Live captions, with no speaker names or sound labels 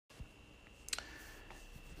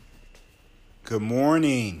Good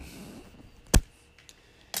morning.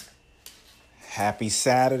 Happy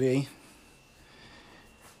Saturday.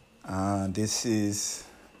 This is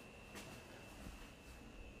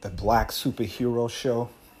the Black Superhero Show,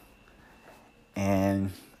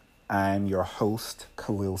 and I'm your host,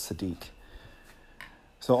 Khalil Sadiq.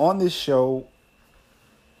 So on this show,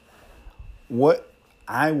 what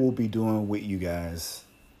I will be doing with you guys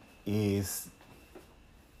is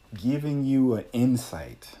giving you an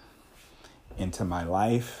insight into my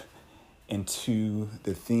life, into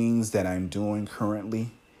the things that I'm doing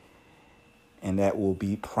currently, and that will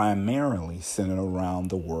be primarily centered around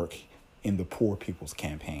the work in the Poor People's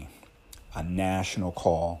Campaign, a national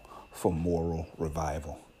call for moral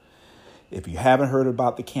revival. If you haven't heard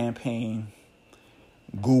about the campaign,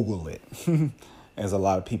 Google it, as a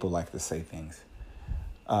lot of people like to say things.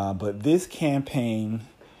 But this campaign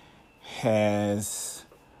has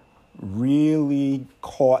really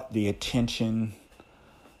caught the attention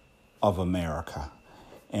of America.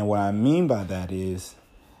 And what I mean by that is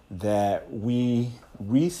that we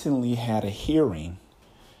recently had a hearing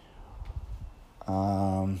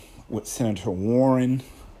with Senator Warren,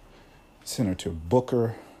 Senator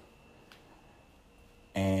Booker,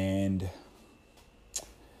 and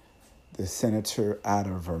the senator out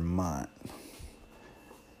of Vermont,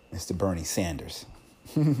 Mr. Bernie Sanders.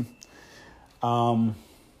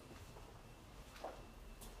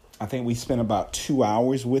 I think we spent about 2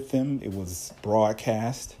 hours with them. It was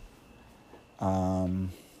broadcast.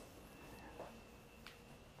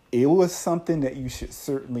 It was something that you should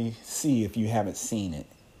certainly see if you haven't seen it.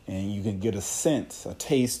 And you can get a sense, a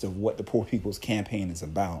taste of what the Poor People's Campaign is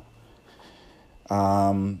about.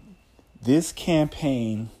 This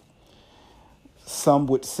campaign, some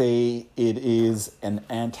would say it is an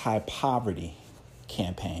anti-poverty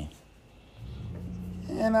campaign.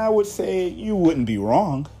 And I would say you wouldn't be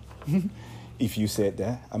wrong if you said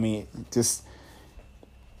that. I mean, just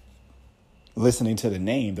listening to the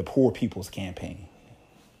name, the Poor People's Campaign.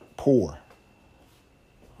 Poor.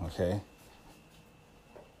 Okay?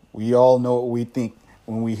 We all know what we think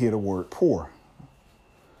when we hear the word poor.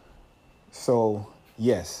 So,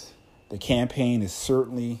 yes, the campaign is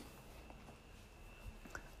certainly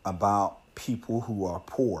about people who are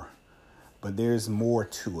poor, but there's more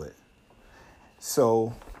to it.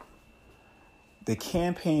 So, the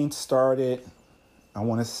campaign started, I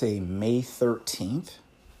want to say May 13th.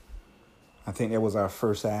 I think that was our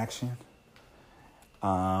first action.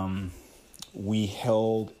 We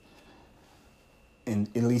held,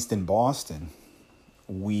 at least in Boston,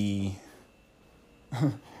 we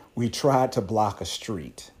tried to block a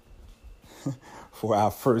street for our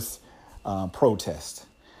first protest.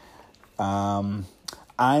 I'm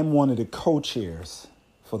one of the co-chairs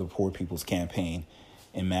for the Poor People's Campaign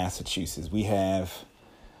in Massachusetts. We have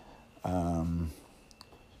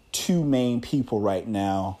two main people right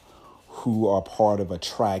now who are part of a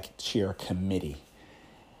tri-chair committee.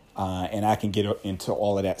 And I can get into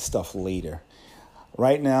all of that stuff later.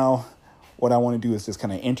 Right now, what I want to do is just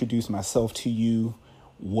kind of introduce myself to you,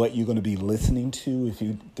 what you're going to be listening to if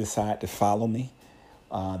you decide to follow me,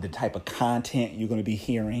 the type of content you're going to be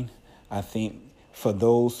hearing. I think for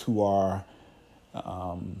those who are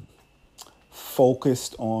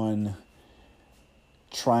focused on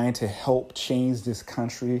trying to help change this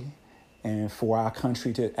country and for our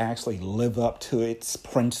country to actually live up to its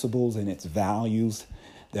principles and its values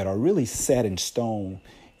that are really set in stone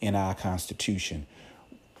in our Constitution.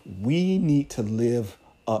 We need to live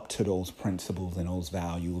up to those principles and those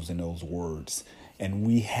values and those words. And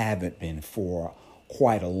we haven't been for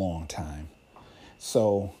quite a long time.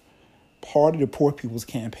 So part of the Poor People's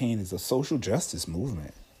Campaign is a social justice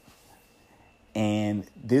movement. And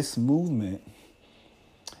this movement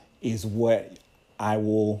is what I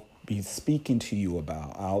will be speaking to you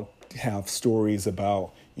about. I'll have stories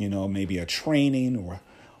about, maybe a training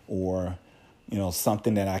or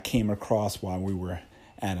something that I came across while we were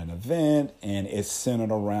at an event, and it's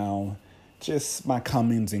centered around just my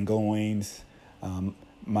comings and goings,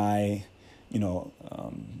 my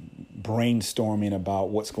brainstorming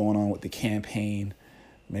about what's going on with the campaign,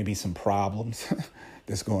 maybe some problems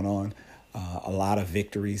that's going on, a lot of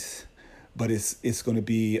victories, but it's going to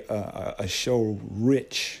be a show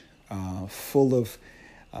rich, full of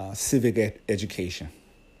civic education.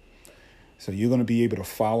 So you're going to be able to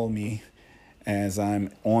follow me as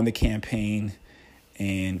I'm on the campaign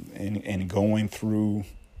and going through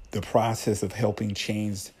the process of helping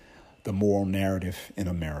change the moral narrative in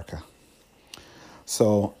America.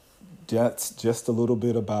 So that's just a little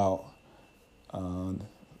bit about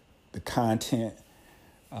the content,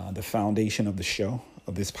 the foundation of the show,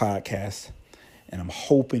 of this podcast. And I'm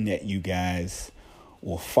hoping that you guys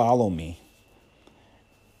will follow me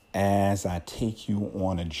as I take you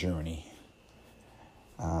on a journey.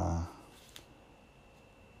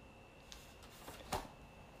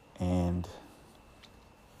 And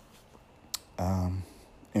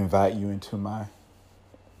invite you into my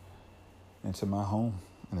home,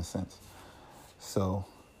 in a sense. So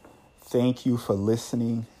thank you for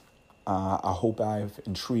listening. I hope I've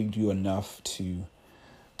intrigued you enough to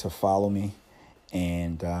follow me,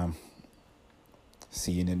 and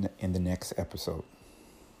see you in the next episode.